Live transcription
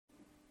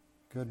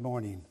Good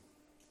morning.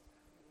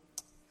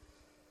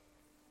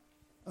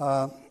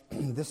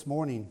 This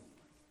morning,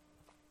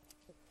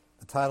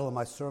 the title of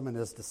my sermon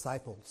is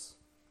Disciples.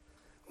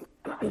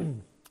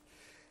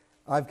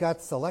 I've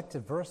got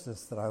selected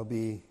verses that I'll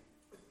be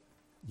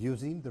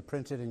using. They're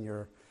printed in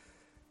your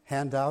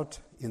handout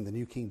in the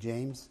New King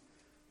James,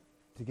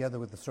 together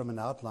with the sermon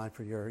outline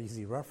for your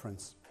easy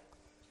reference.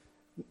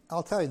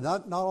 I'll tell you,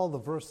 not all the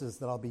verses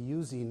that I'll be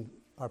using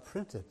are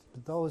printed,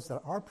 but those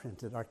that are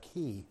printed are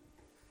key.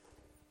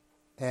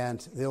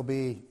 And they're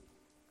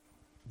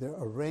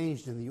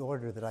arranged in the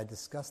order that I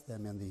discussed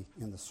them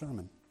in the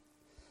sermon.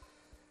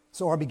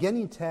 So our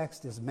beginning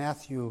text is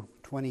Matthew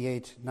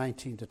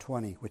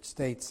 28:19-20, which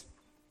states,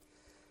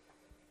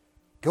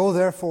 "Go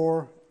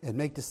therefore and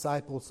make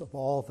disciples of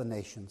all the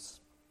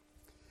nations,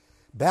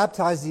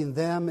 baptizing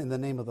them in the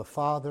name of the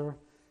Father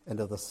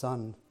and of the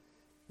Son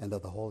and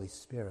of the Holy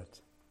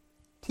Spirit,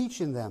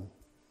 teaching them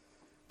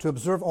to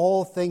observe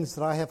all things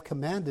that I have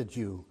commanded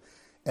you.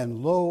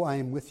 And lo, I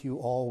am with you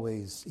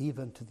always,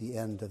 even to the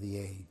end of the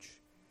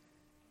age."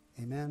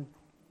 Amen.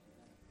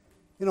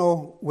 You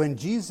know, when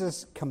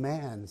Jesus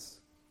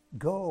commands,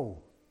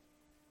 go,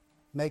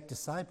 make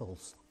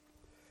disciples,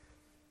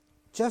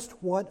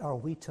 just what are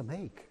we to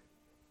make?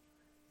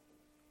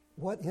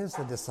 What is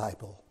a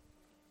disciple?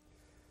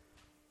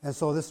 And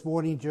so this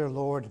morning, dear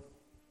Lord,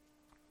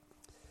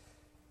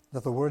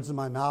 let the words of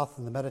my mouth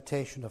and the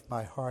meditation of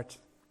my heart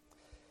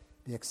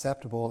be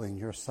acceptable in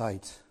your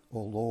sight, O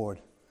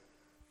Lord,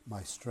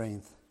 my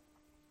strength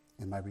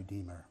and my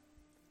Redeemer.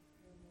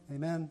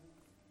 Amen.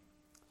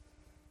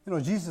 You know,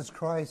 Jesus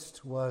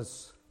Christ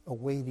was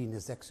awaiting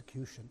his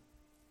execution.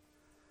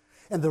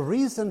 And the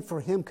reason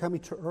for him coming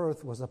to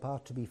earth was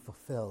about to be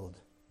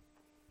fulfilled.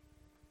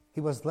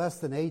 He was less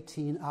than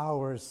 18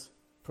 hours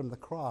from the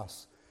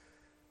cross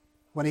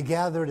when he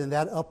gathered in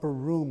that upper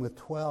room with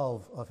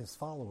 12 of his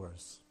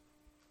followers.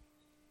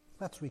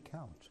 Let's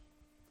recount.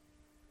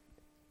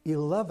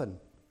 11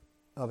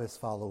 of his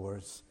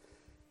followers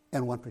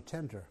and one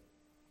pretender.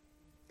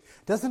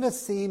 Doesn't it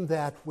seem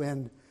that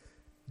when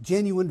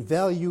genuine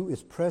value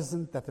is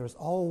present, that there's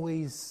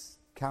always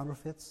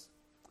counterfeits?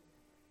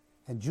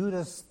 And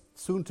Judas,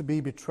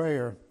 soon-to-be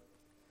betrayer,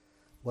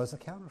 was a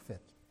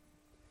counterfeit.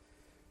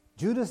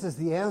 Judas is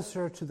the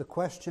answer to the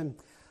question,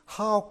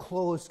 how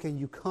close can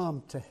you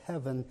come to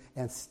heaven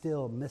and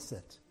still miss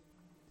it?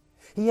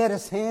 He had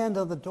his hand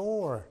on the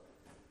door.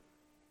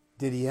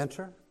 Did he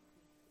enter?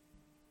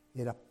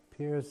 It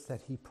appears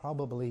that he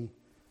probably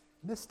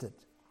missed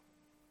it.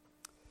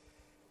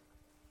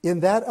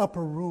 In that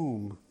upper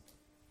room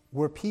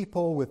were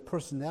people with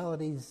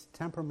personalities,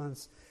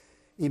 temperaments,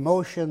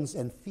 emotions,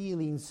 and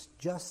feelings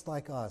just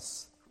like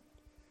us.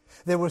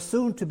 They were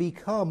soon to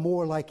become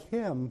more like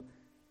him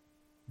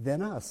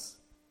than us.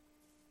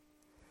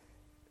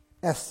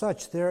 As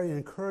such, they're an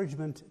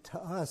encouragement to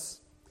us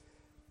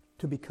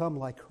to become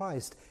like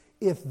Christ.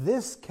 If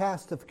this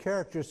cast of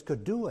characters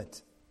could do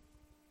it,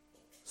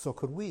 so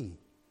could we.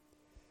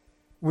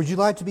 Would you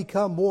like to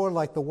become more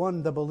like the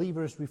one the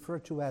believers refer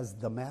to as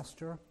the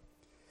Master?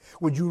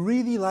 Would you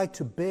really like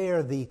to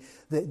bear the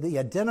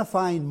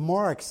identifying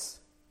marks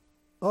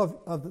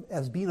of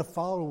as being a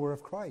follower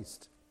of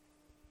Christ?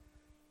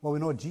 Well, we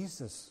know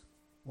Jesus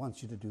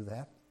wants you to do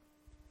that.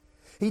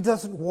 He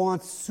doesn't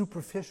want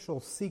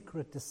superficial,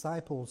 secret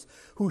disciples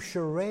who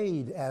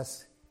charade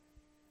as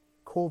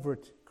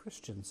covert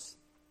Christians.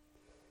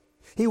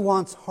 He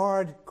wants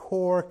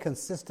hardcore,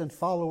 consistent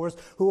followers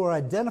who are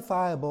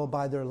identifiable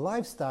by their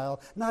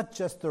lifestyle, not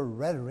just their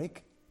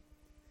rhetoric.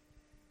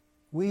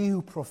 We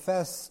who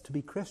profess to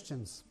be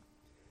Christians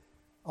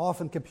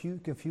often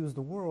confuse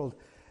the world.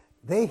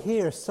 They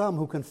hear some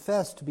who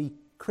confess to be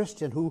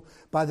Christian who,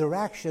 by their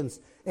actions,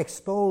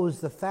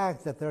 expose the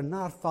fact that they're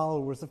not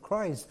followers of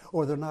Christ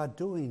or they're not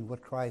doing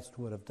what Christ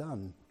would have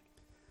done.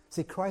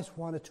 See, Christ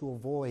wanted to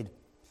avoid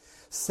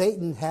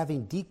Satan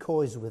having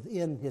decoys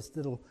within his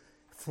little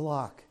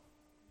flock.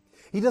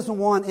 He doesn't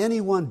want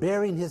anyone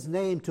bearing his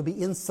name to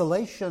be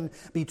insulation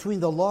between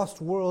the lost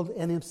world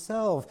and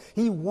himself.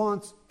 He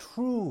wants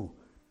true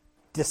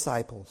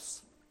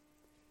disciples.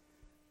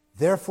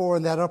 Therefore,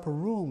 in that upper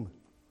room,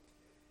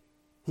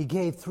 he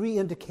gave 3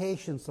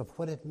 indications of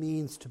what it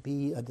means to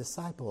be a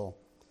disciple.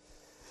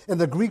 And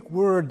the Greek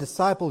word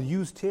disciple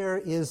used here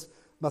is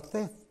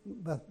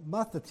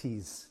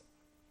mathetes.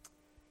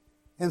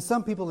 And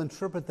some people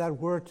interpret that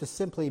word to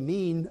simply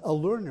mean a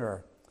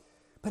learner.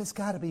 But it's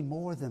got to be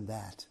more than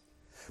that.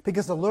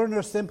 Because a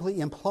learner simply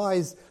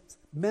implies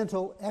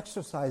mental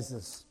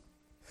exercises.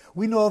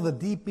 We know the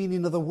deep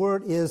meaning of the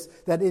word is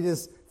that it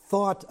is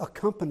thought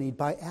accompanied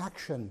by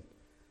action.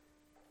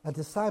 A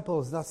disciple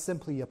is not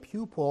simply a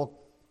pupil,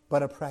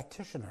 but a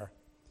practitioner.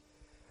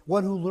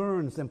 One who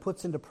learns and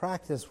puts into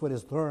practice what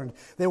is learned.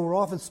 They were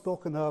often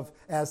spoken of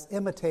as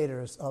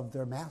imitators of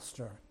their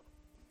master.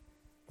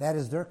 That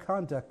is, their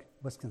conduct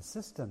was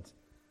consistent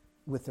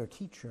with their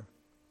teacher.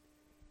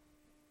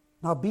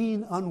 Now,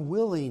 being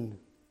unwilling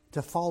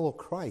to follow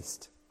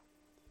Christ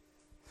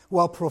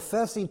while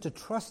professing to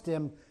trust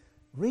him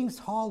rings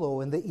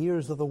hollow in the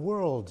ears of the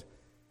world.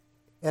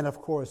 and of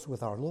course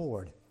with our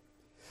Lord.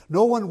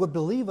 No one would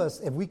believe us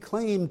if we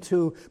claimed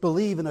to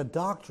believe in a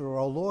doctor or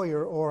a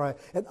lawyer or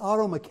an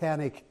auto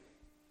mechanic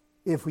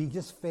if we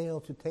just fail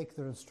to take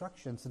their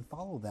instructions and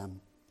follow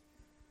them.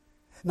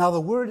 Now,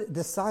 the word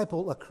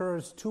disciple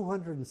occurs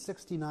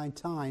 269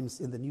 times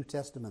in the New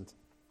Testament.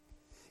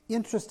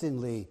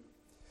 Interestingly,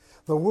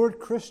 the word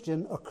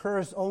Christian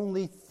occurs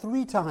only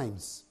 3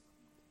 times.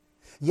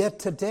 Yet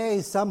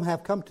today, some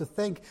have come to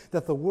think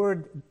that the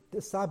word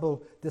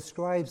disciple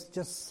describes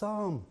just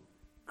some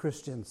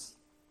Christians.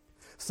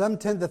 Some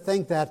tend to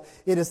think that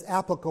it is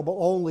applicable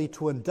only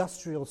to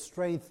industrial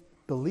strength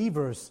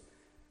believers,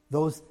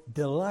 those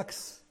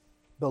deluxe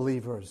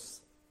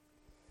believers.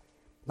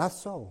 Not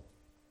so.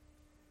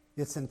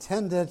 It's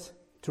intended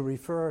to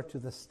refer to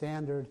the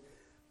standard,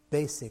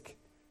 basic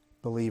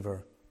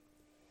believer.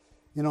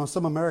 You know, in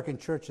some American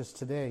churches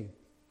today,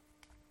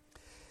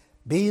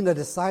 being a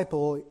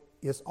disciple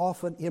is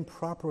often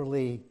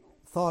improperly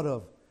thought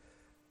of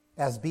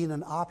as being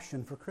an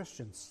option for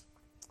Christians,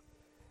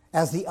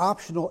 as the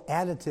optional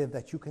additive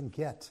that you can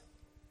get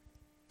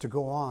to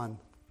go on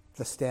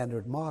the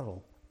standard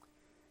model.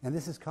 And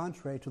this is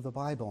contrary to the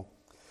Bible.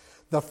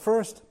 The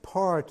first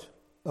part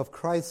of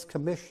Christ's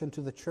commission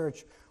to the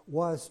church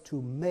was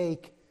to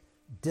make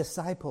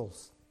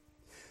disciples.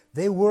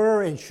 They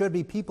were and should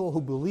be people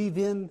who believe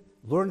in,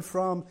 learn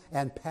from,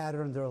 and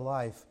pattern their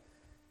life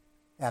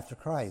after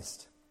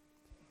Christ.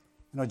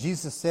 You know,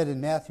 Jesus said in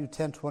Matthew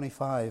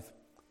 10:25,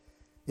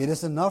 "It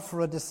is enough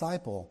for a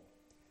disciple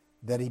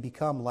that he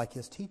become like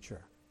his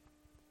teacher."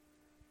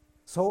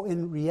 So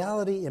in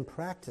reality, in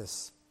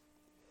practice,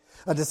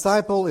 a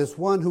disciple is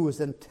one who is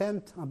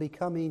intent on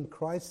becoming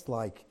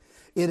Christ-like.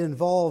 It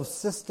involves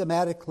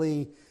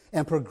systematically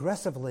and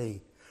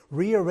progressively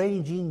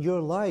rearranging your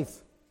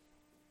life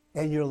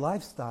and your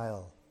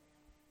lifestyle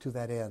to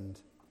that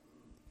end.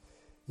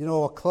 You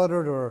know, a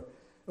cluttered or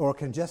a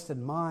congested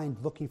mind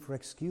looking for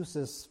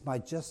excuses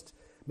might just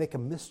make a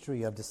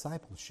mystery of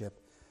discipleship.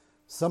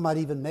 Some might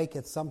even make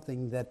it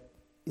something that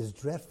is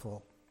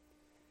dreadful.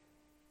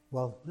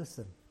 Well,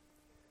 listen,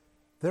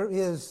 there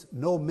is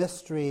no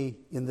mystery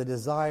in the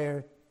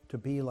desire to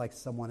be like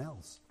someone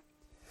else.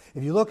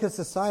 If you look at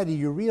society,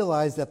 you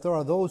realize that there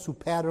are those who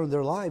pattern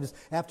their lives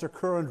after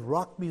current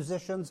rock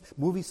musicians,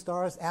 movie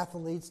stars,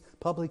 athletes,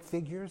 public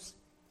figures.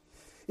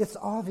 It's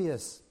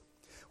obvious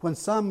when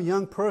some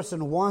young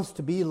person wants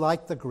to be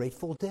like the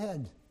Grateful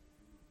Dead.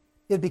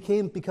 It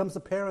becomes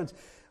apparent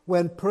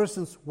when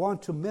persons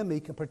want to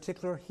mimic a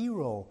particular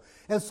hero.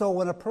 And so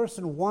when a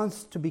person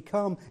wants to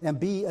become and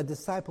be a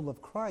disciple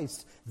of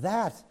Christ,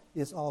 that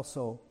is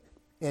also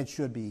and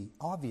should be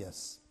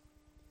obvious.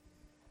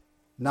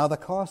 Now, the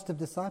cost of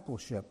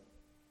discipleship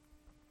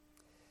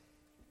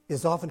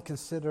is often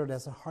considered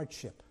as a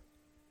hardship,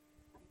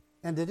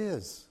 and it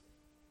is.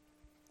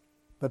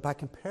 But by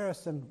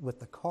comparison with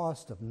the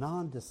cost of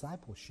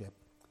non-discipleship,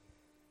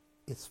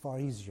 it's far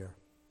easier.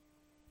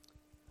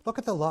 Look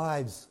at the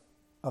lives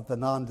of the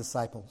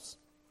non-disciples.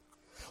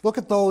 Look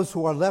at those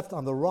who are left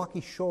on the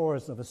rocky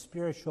shores of a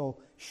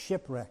spiritual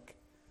shipwreck.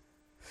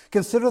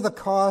 Consider the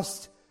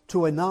cost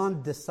to a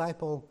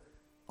non-disciple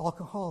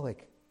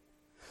alcoholic,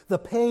 the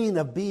pain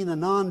of being a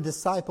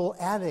non-disciple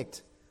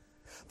addict,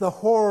 the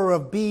horror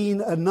of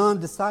being a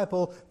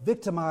non-disciple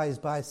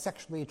victimized by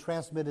sexually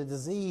transmitted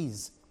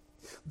disease,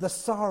 the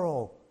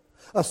sorrow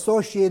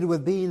associated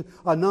with being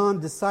a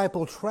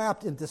non-disciple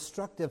trapped in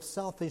destructive,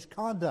 selfish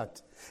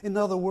conduct. In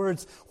other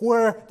words,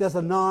 where does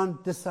a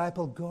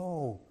non-disciple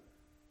go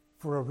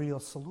for a real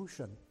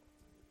solution?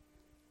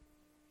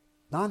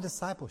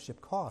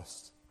 Non-discipleship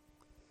costs,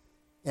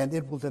 and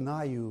it will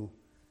deny you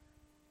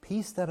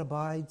peace that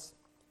abides,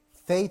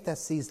 faith that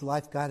sees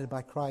life guided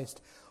by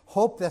Christ,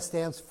 hope that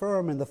stands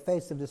firm in the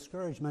face of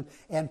discouragement,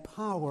 and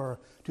power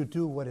to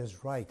do what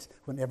is right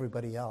when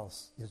everybody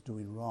else is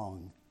doing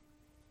wrong.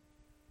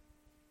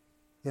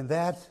 In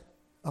that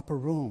upper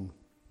room,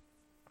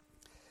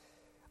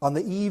 on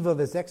the eve of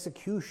his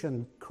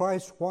execution,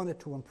 Christ wanted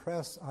to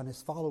impress on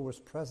his followers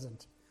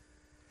present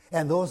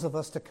and those of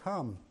us to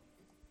come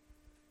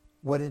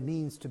what it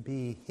means to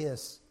be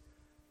his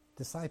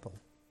disciple.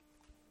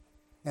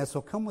 And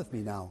so come with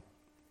me now.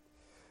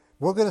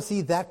 We're going to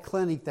see that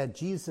clinic that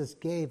Jesus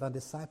gave on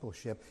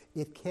discipleship.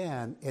 It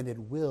can and it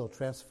will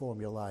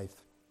transform your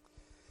life.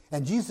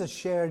 And Jesus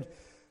shared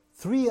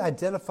 3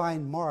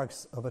 identifying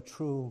marks of a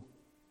true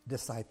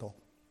disciple.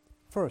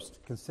 First,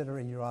 consider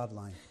in your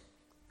outline.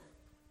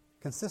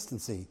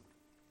 Consistency.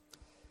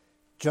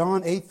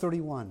 John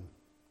 8:31.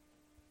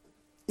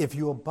 If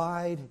you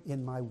abide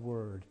in my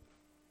word.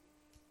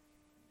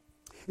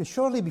 And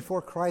shortly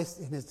before Christ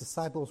and his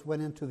disciples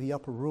went into the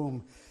upper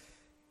room,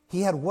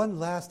 he had one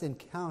last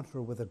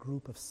encounter with a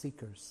group of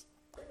seekers.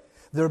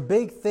 Their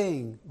big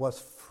thing was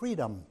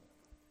freedom.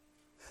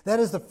 That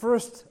is the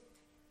first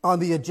on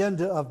the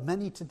agenda of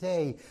many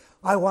today.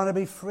 I want to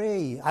be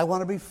free. I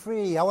want to be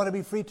free. I want to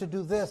be free to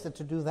do this and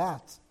to do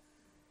that.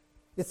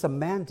 It's a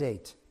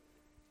mandate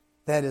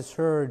that is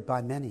heard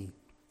by many.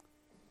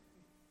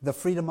 The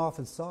freedom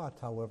often sought,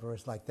 however,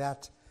 is like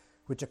that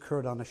which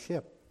occurred on a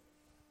ship.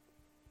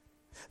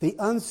 The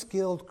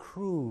unskilled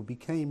crew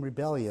became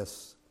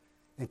rebellious,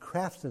 and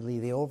craftily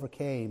they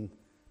overcame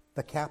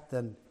the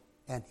captain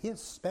and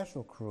his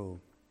special crew.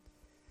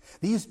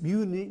 These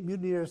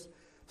mutineers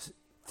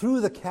threw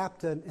the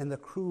captain and the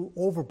crew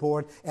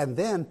overboard, and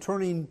then,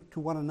 turning to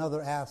one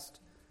another, asked,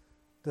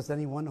 "Does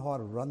anyone know how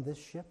to run this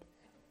ship?"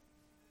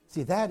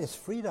 See, that is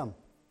freedom.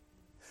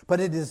 But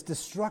it is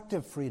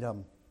destructive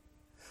freedom.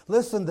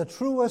 Listen, the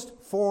truest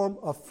form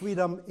of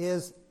freedom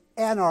is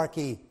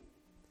anarchy.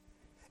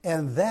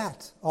 And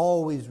that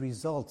always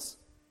results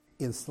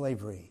in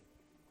slavery.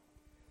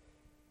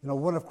 You know,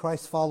 one of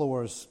Christ's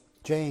followers,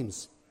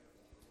 James,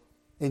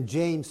 in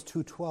James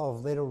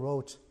 2:12, later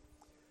wrote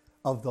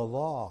of the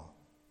law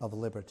of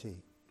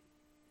liberty.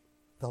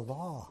 The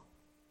law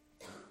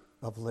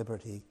of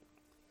liberty.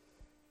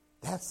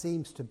 That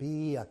seems to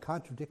be a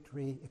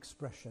contradictory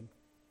expression.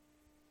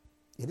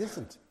 It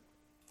isn't.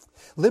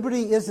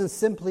 Liberty isn't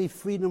simply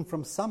freedom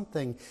from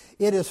something.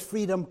 It is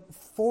freedom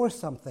for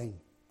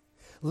something.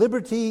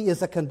 Liberty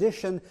is a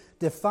condition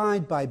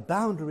defined by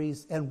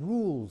boundaries and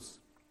rules.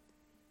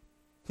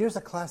 Here's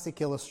a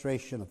classic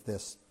illustration of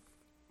this.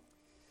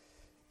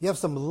 You have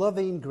some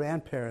loving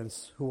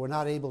grandparents who were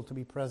not able to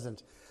be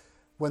present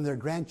when their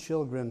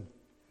grandchildren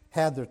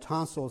had their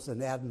tonsils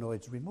and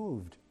adenoids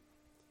removed.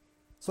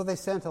 So they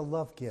sent a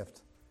love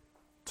gift,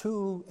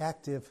 2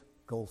 active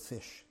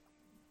goldfish.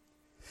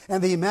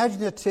 And the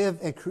imaginative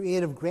and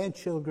creative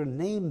grandchildren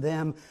named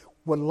them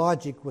what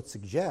logic would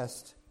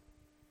suggest: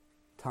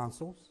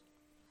 tonsils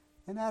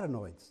and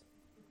adenoids.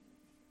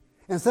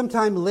 And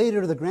sometime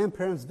later, the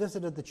grandparents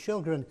visited the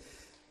children.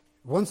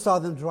 One saw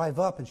them drive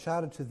up and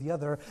shouted to the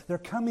other, "They're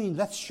coming,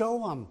 let's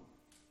show them."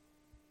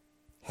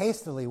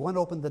 Hastily, one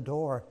opened the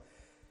door,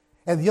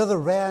 and the other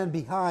ran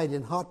behind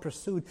in hot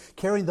pursuit,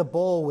 carrying the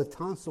bowl with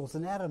tonsils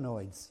and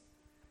adenoids.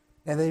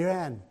 And they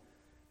ran,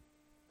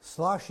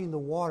 sloshing the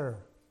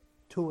water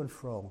to and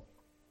fro.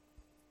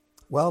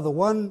 Well, the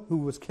one who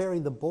was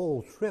carrying the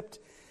bowl tripped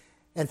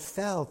and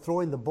fell,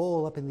 throwing the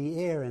bowl up in the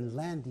air and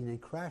landing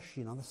and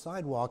crashing on the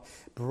sidewalk,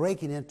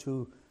 breaking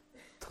into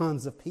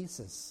tons of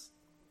pieces.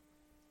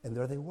 And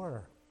there they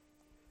were,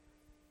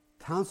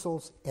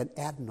 tonsils and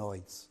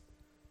adenoids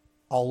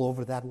all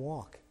over that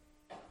walk.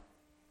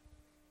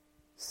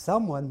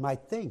 Someone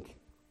might think,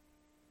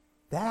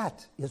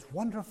 that is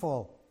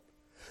wonderful.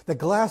 The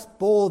glass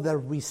bowl that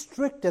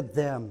restricted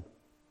them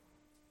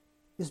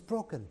is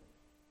broken.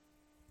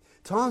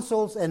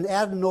 Tonsils and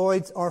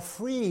adenoids are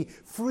free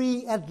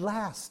at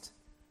last,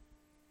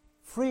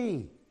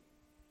 free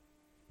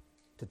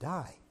to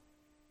die.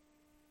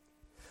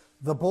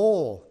 The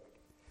bowl,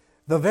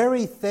 the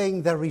very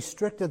thing that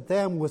restricted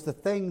them, was the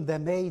thing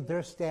that made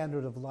their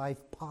standard of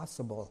life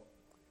possible.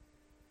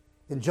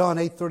 In John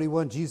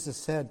 8:31, Jesus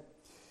said,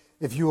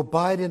 "If you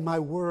abide in my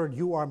word,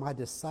 you are my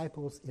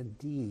disciples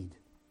indeed."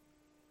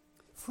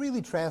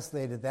 Freely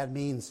translated, that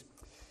means,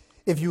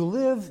 if you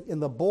live in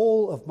the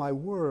bowl of my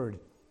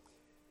word,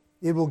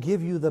 it will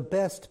give you the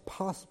best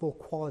possible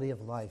quality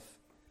of life.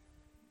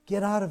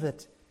 Get out of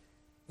it,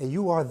 and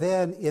you are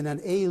then in an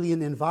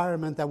alien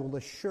environment that will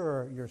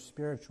assure your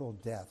spiritual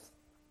death.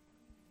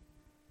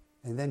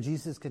 And then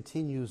Jesus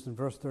continues in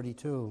verse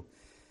 32,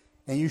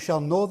 "And you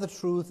shall know the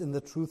truth, and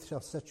the truth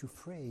shall set you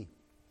free."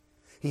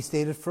 He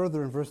stated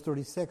further in verse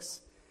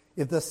 36,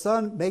 "If the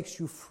Son makes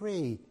you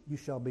free, you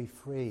shall be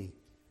free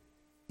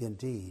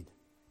indeed."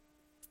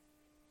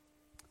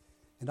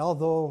 And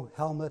although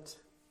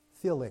Helmut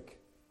Thielich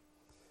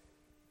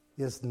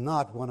is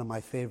not one of my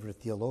favorite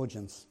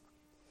theologians,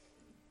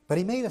 but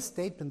he made a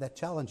statement that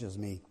challenges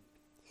me.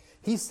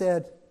 He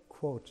said,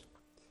 quote,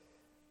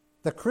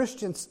 "The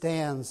Christian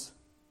stands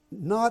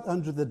not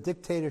under the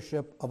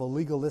dictatorship of a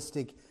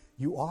legalistic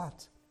 'you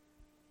ought,'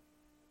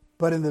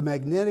 but in the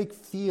magnetic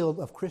field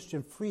of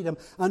Christian freedom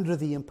under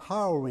the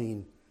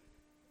empowering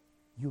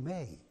 'you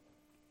may.'"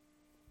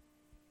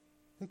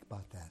 Think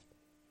about that.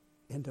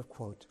 End of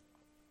quote.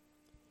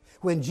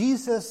 When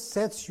Jesus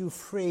sets you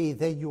free,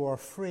 then you are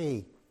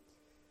free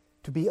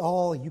to be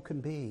all you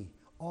can be,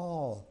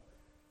 all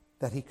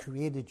that he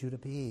created you to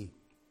be.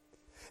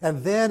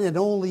 And then and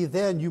only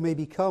then you may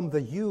become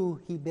the you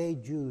he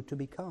made you to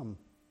become.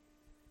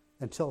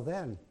 Until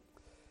then,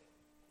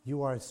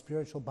 you are in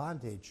spiritual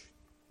bondage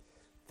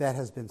that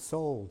has been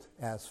sold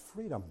as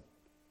freedom.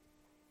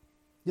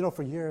 You know,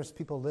 for years,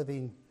 people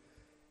living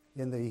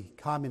in the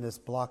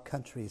communist bloc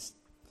countries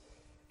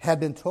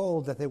had been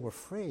told that they were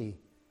free,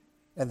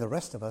 and the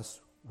rest of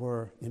us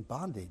were in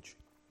bondage.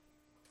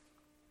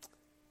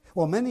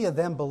 Well, many of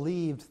them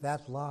believed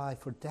that lie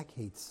for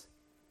decades.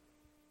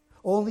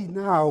 Only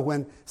now,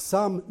 when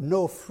some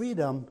know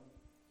freedom,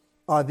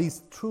 are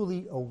these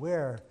truly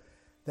aware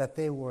that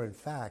they were in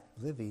fact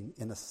living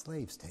in a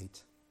slave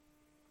state.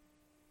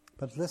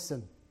 But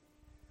listen,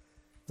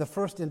 the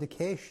first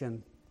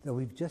indication that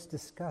we've just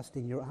discussed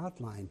in your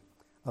outline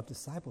of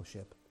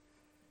discipleship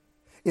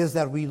is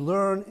that we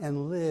learn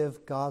and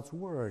live God's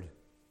word.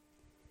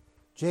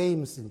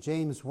 James, in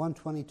James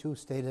 1:22,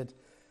 stated,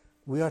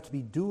 "We are to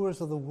be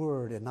doers of the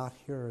word and not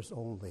hearers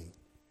only."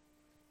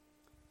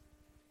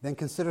 Then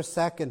consider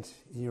second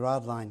in your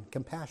outline,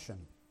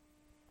 compassion.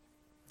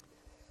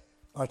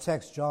 Our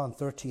text, John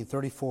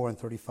 13:34 and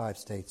 35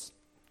 states,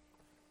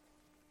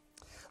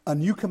 "A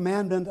new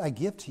commandment I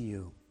give to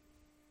you,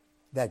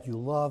 that you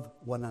love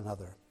one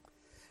another,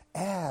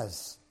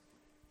 as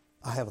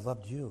I have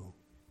loved you,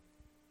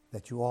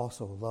 that you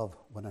also love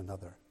one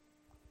another.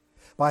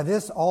 By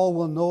this all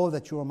will know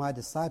that you are my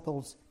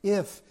disciples,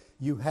 if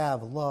you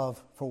have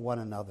love for one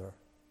another."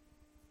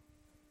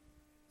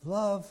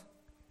 Love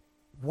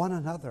one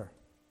another,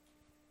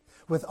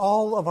 with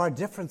all of our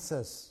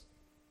differences,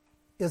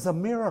 is a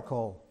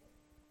miracle.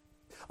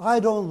 I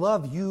don't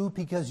love you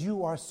because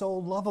you are so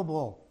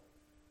lovable.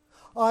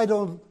 I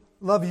don't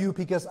love you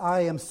because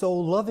I am so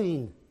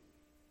loving.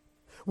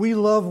 We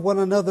love one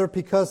another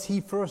because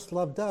he first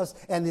loved us,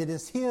 and it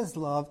is his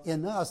love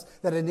in us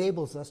that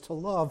enables us to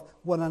love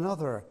one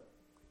another.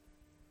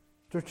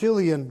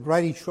 Tertullian,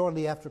 writing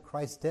shortly after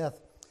Christ's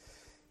death,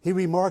 he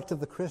remarked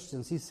of the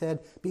Christians, he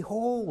said,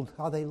 "Behold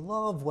how they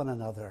love one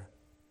another."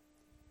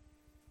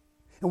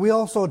 And we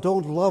also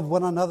don't love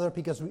one another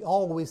because we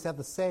always have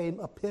the same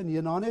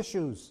opinion on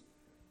issues.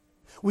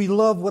 We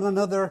love one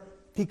another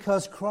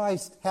because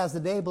Christ has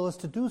enabled us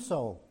to do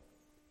so.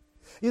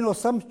 You know,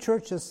 some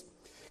churches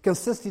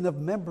consisting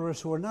of members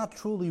who are not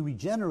truly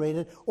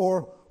regenerated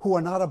or who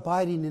are not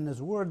abiding in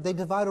his word, they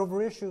divide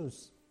over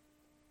issues.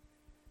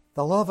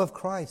 The love of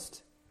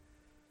Christ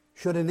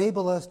should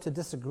enable us to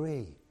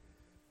disagree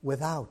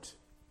without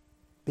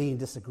being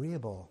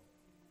disagreeable.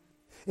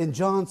 In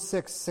John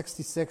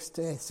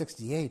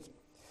 6:66-68,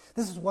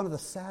 this is one of the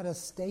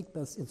saddest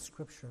statements in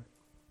Scripture.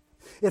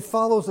 It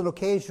follows an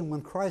occasion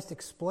when Christ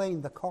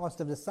explained the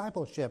cost of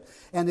discipleship,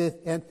 and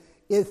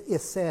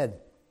it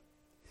said,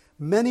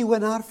 "Many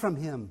went out from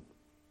him.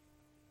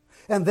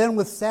 And then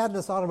with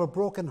sadness out of a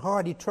broken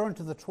heart, he turned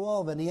to the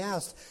 12 and he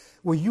asked,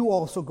 'Will you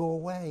also go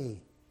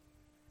away?'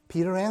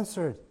 Peter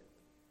answered,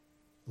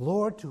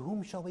 'Lord, to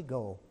whom shall we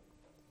go?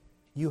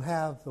 You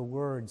have the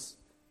words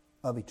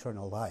of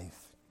eternal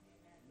life.'"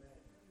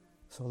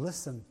 So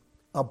listen,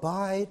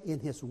 abide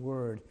in his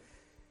word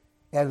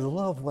and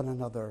love one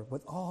another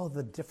with all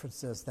the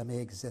differences that may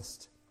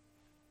exist.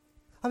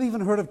 I've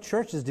even heard of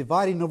churches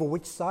dividing over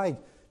which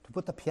side to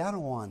put the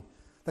piano on,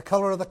 the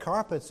color of the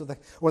carpets,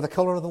 or the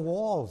color of the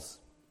walls.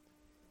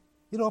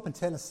 You know, up in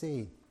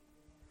Tennessee,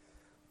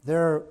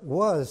 there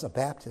was a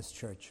Baptist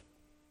church.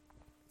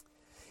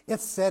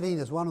 Its setting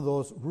is one of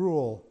those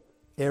rural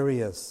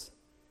areas.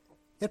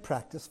 It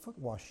practiced foot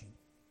washing.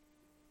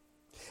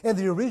 And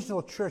the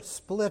original church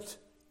split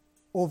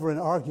over an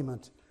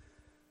argument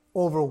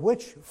over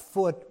which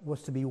foot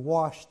was to be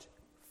washed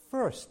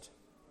first.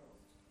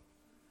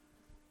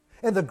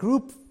 And the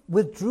group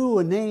withdrew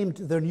and named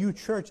their new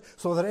church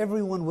so that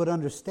everyone would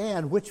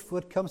understand which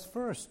foot comes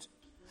first.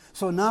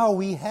 So now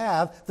we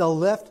have the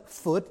Left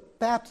Foot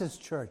Baptist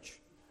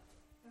Church.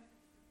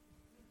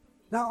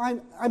 Now,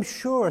 I'm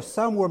sure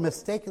some were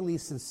mistakenly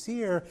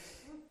sincere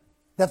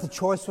that the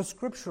choice was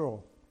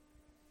scriptural.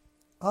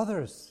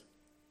 Others,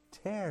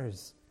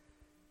 tares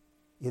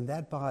in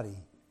that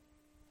body,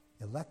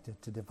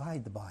 elected to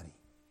divide the body.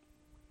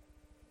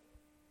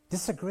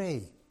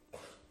 Disagree,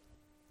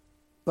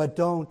 but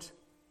don't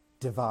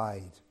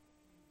divide.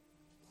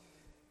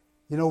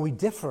 You know, we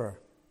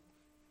differ,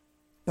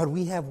 but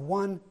we have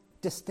one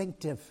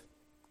distinctive.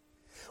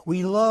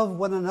 We love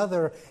one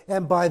another,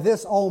 and by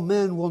this all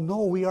men will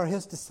know we are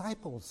his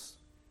disciples.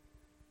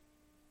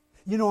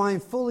 You know, I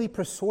am fully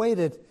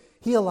persuaded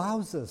he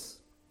allows us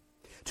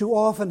to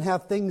often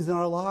have things in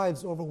our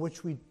lives over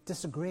which we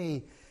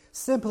disagree,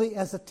 simply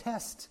as a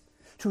test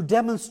to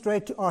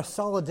demonstrate our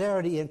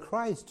solidarity in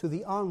Christ to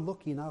the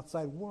onlooking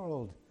outside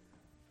world.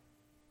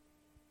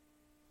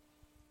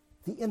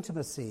 The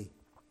intimacy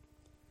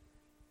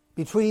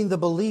between the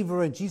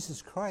believer and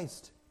Jesus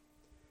Christ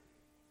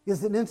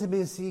is an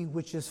intimacy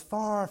which is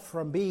far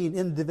from being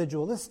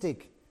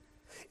individualistic,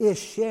 is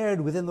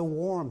shared within the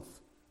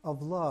warmth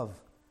of love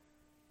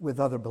with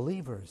other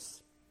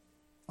believers,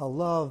 a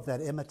love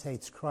that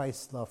imitates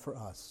Christ's love for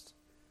us.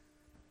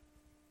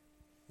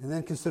 And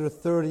then consider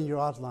third in your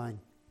outline,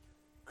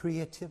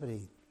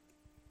 creativity.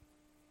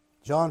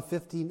 John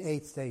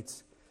 15:8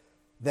 states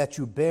that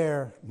you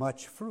bear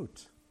much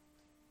fruit.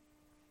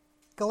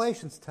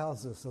 Galatians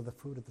tells us of the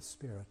fruit of the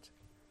Spirit.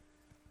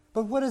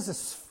 But what is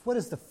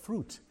the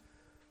fruit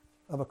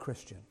of a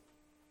Christian?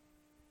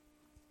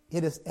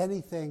 It is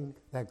anything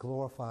that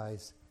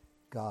glorifies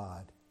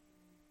God.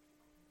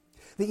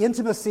 The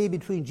intimacy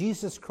between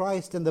Jesus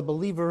Christ and the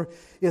believer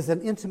is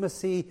an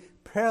intimacy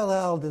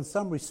paralleled in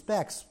some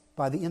respects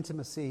by the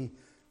intimacy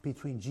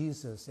between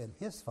Jesus and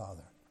his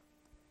Father.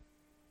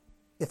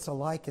 It's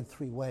alike in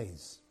three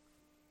ways.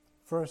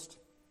 First,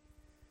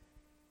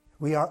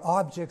 we are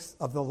objects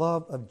of the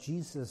love of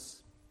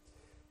Jesus,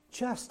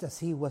 just as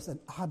he was an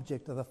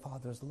object of the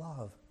Father's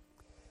love.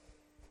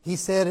 He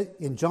said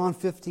in John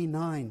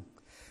 15:9,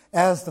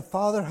 "As the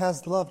Father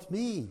has loved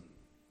me,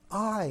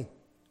 I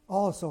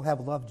also have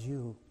loved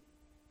you."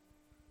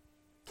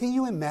 Can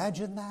you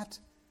imagine that?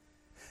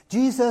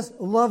 Jesus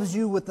loves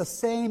you with the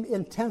same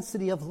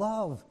intensity of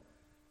love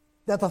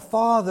that the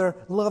Father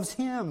loves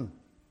him.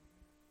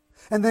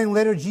 And then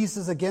later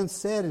Jesus again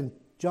said in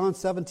John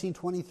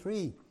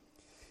 17:23,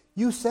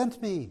 you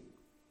sent me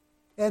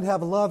and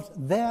have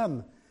loved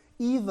them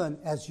even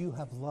as you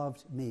have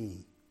loved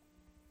me.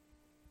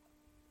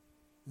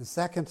 And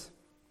second,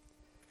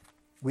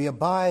 we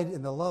abide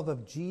in the love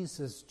of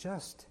Jesus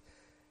just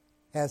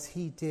as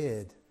he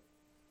did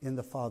in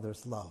the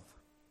Father's love,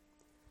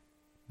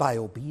 by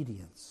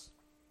obedience.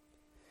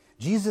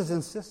 Jesus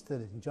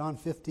insisted in John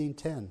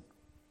 15:10,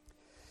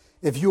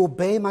 if you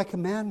obey my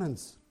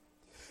commandments,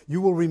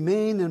 you will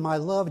remain in my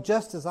love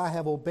just as I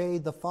have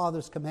obeyed the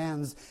Father's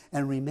commands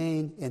and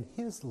remain in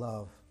his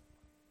love.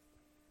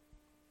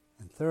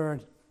 And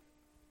third,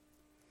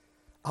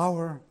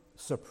 our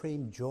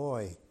supreme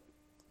joy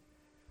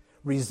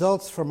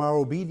results from our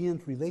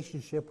obedient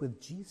relationship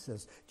with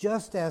Jesus,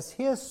 just as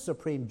his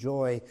supreme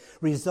joy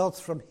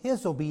results from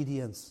his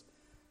obedience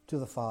to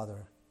the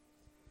Father.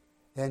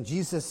 And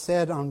Jesus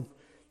said on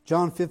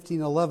John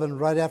 15:11,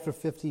 right after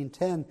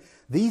 15:10,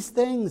 these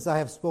things I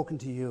have spoken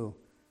to you,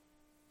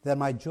 that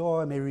my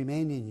joy may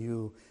remain in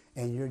you,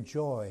 and your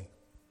joy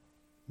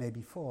may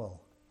be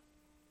full.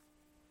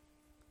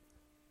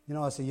 You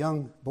know, as a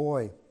young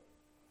boy,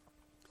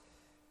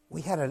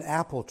 we had an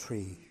apple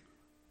tree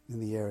in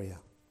the area.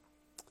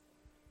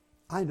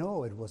 I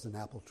know it was an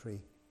apple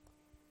tree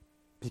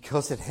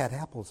because it had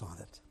apples on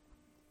it.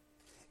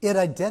 It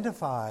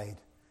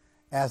identified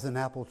as an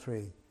apple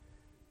tree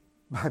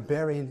by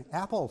bearing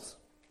apples.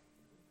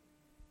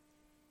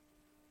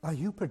 Are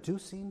you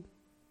producing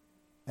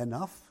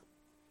enough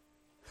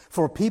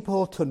for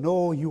people to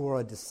know you are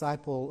a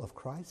disciple of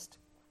Christ?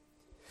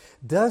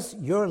 Does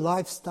your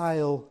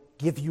lifestyle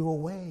give you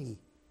away?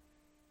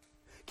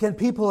 Can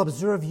people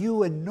observe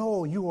you and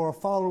know you are a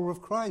follower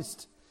of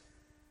Christ?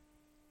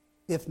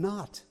 If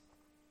not,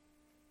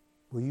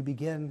 will you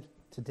begin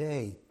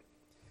today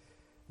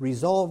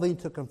resolving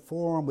to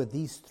conform with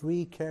these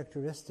three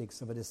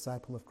characteristics of a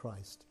disciple of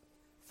Christ?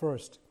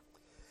 First,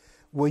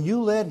 will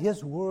you let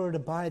his word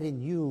abide in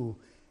you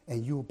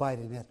and you abide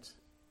in it?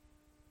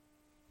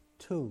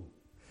 2,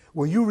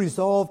 will you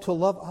resolve to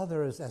love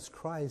others as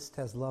Christ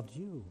has loved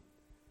you?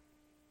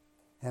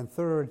 And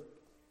third,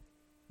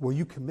 will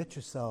you commit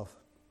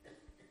yourself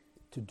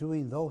to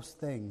doing those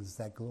things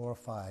that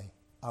glorify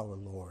our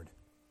Lord?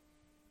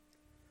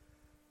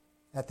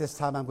 At this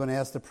time, I'm going to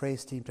ask the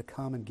praise team to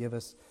come and give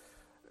us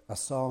a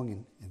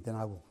song, and then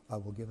I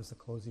will give us the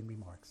closing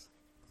remarks.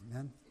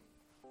 Amen.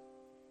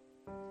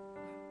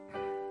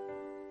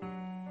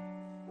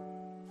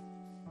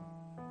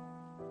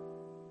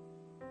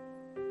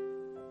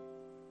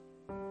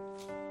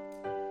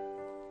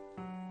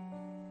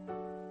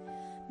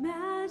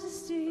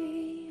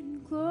 Majesty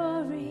and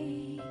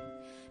glory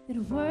that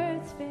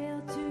words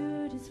fail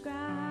to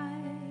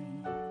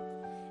describe,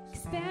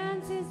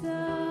 expanses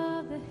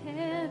of the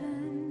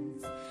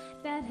heavens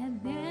that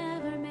have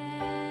never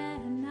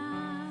met an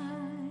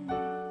eye.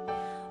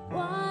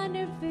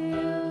 Wonder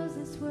fills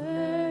this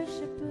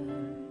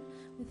worshiper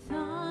with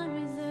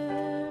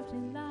unreserved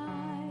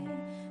delight.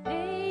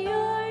 May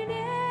your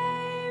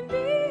name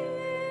be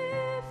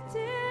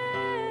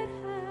lifted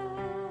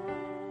high.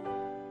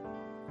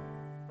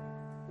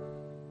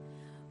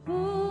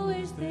 Who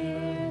is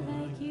there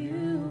like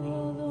you,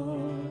 O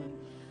Lord,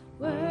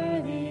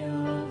 worthy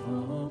of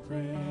all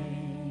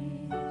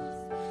praise?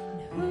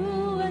 And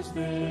who was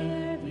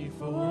there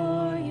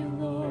before you,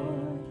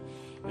 Lord,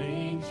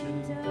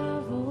 ancient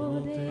of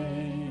old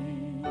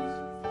days?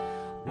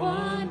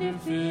 Wonder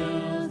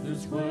fills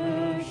this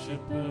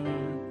worshiper,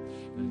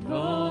 and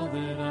all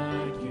that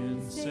I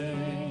can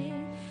say.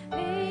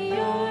 May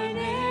your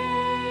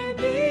name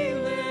be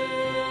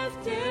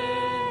lifted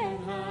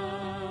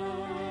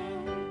high.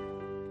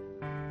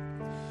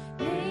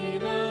 May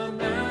the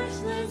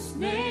matchless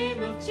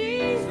name of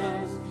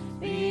Jesus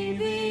be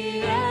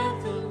the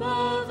anthem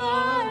of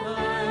our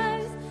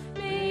lives.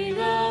 May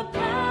the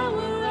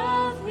power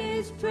of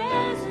his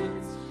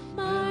presence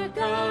mark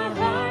our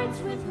hearts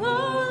with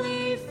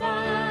holy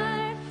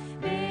fire.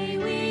 May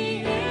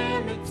we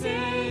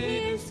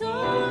imitate his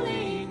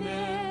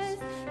holiness,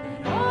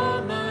 that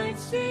all might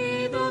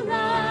see the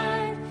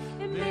light.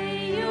 And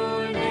may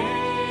your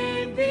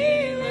name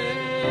be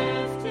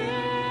lifted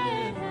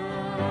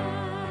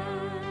high.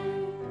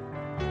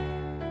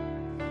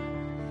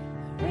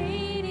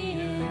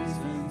 Radiance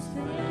and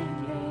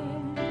splendor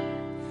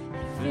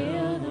that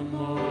fill the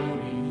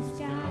morning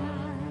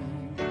sky,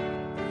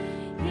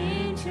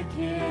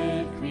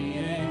 intricate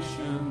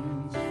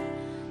creations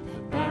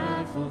that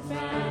baffle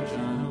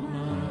fragile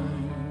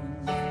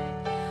minds.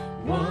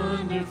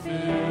 Wonder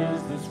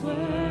fills this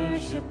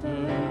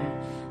worshiper,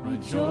 a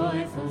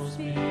joyful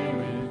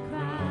spirit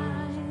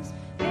cries.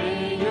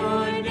 May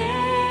your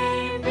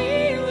name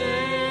be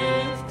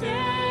lifted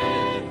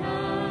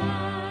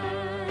high.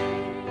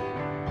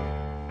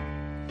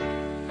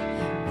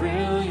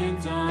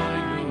 Brilliant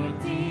are your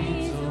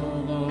deeds, O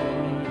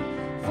Lord,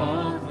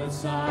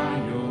 faultless are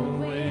your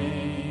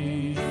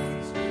ways.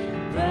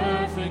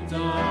 Perfect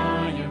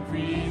are your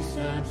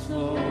precepts,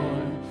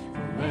 Lord,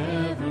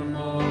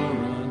 forevermore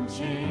unchanged.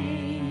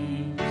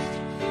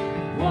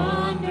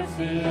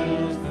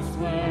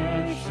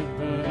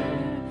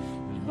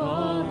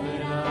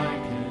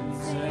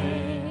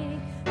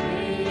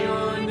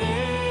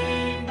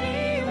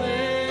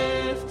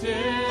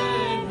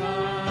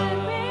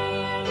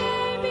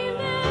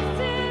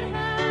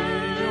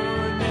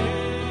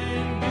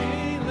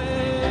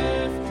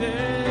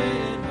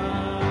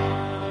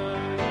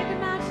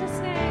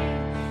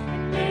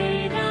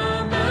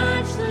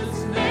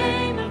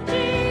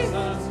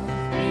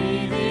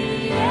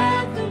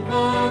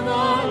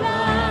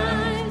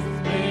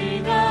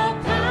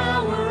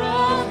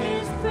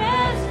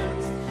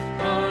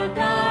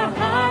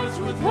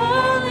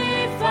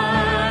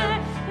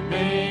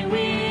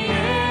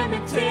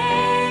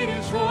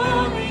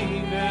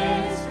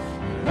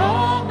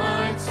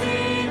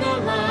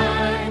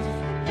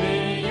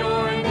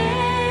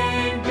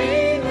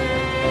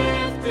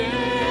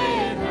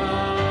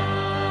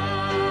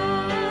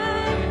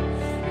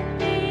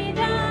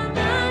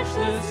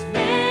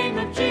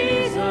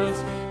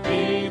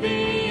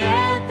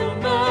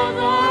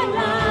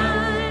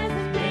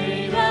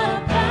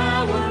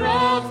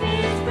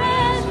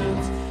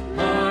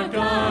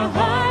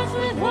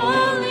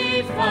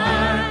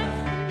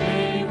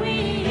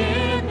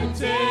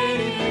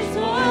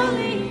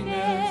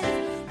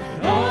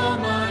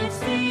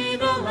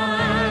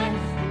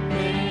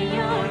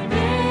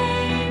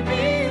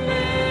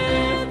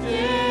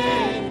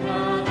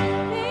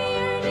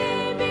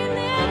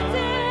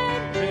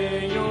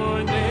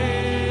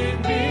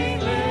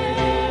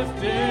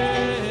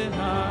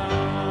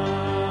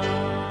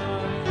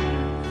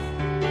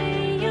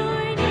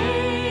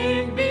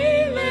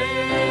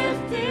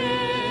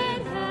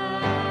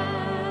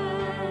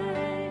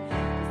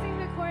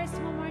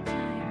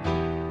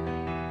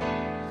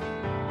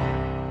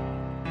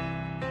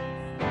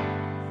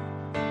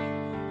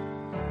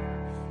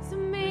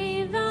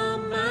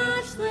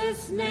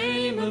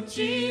 of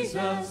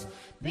Jesus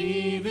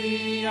be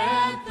the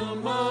anthem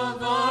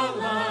of our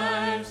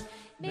lives.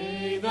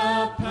 May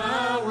the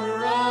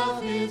power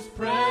of his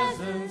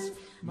presence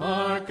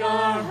mark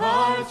our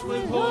hearts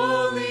with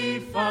holy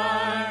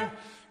fire.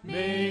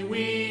 May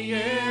we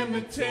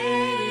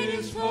imitate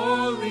his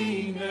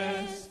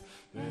holiness,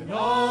 that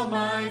all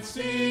might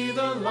see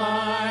the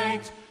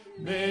light.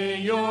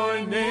 May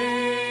your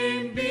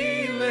name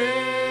be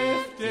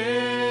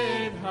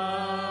lifted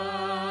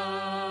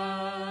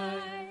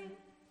high.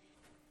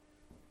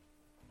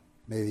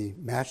 May the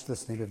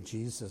matchless name of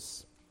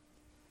Jesus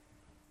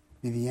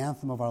be the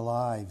anthem of our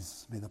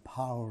lives. May the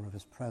power of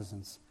his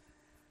presence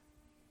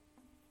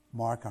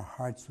mark our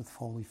hearts with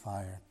holy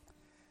fire.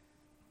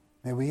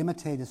 May we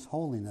imitate his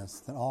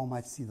holiness, that all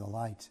might see the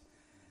light.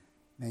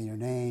 May your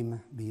name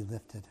be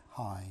lifted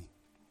high.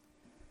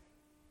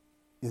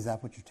 Is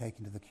that what you're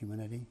taking to the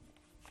community?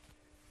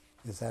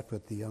 Is that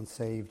what the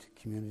unsaved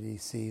community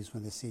sees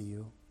when they see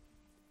you?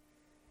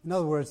 In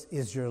other words,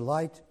 is your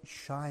light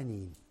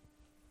shining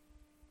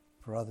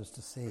for others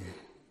to see?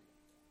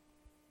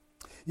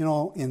 You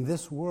know, in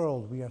this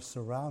world, we are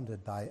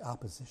surrounded by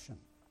opposition.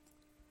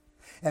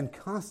 And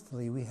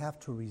constantly we have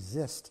to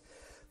resist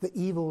the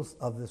evils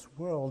of this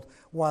world,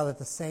 while at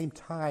the same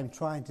time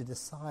trying to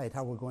decide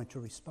how we're going to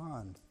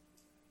respond.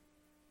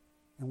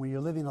 And when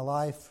you're living a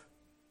life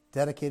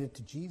dedicated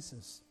to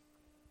Jesus,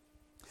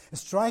 it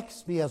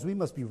strikes me as we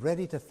must be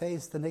ready to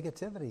face the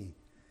negativity.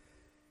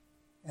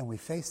 And we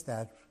face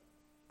that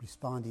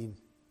responding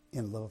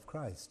in love of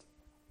Christ.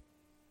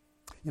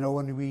 You know,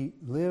 when we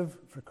live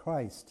for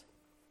Christ,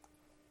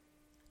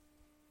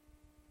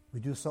 we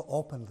do so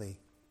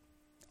openly,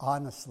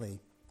 honestly,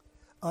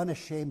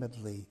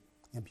 unashamedly,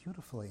 and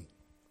beautifully.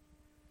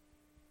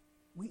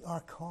 We are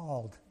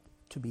called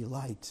to be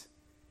light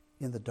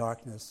in the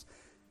darkness.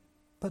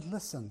 But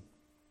listen,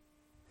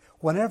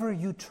 whenever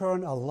you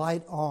turn a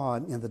light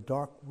on in the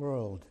dark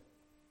world,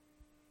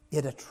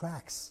 it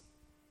attracts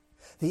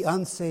the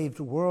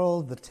unsaved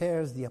world, the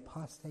tares, the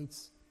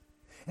apostates.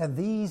 And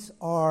these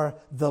are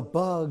the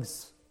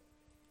bugs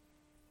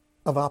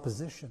of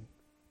opposition,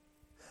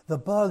 the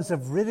bugs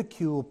of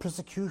ridicule,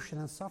 persecution,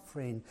 and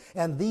suffering.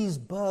 And these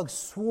bugs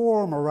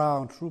swarm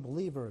around true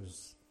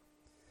believers.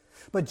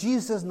 But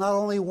Jesus not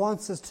only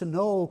wants us to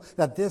know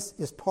that this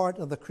is part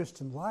of the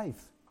Christian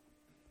life,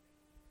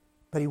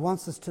 but he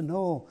wants us to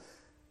know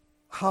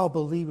how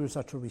believers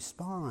are to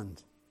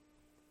respond.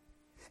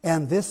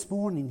 And this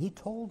morning he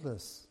told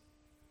us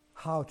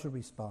how to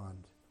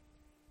respond: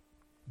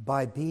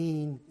 by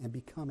being and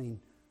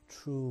becoming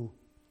true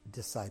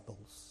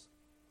disciples.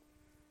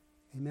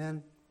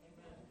 Amen.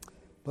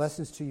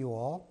 Blessings to you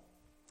all.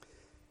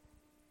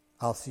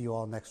 I'll see you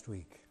all next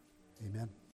week. Amen.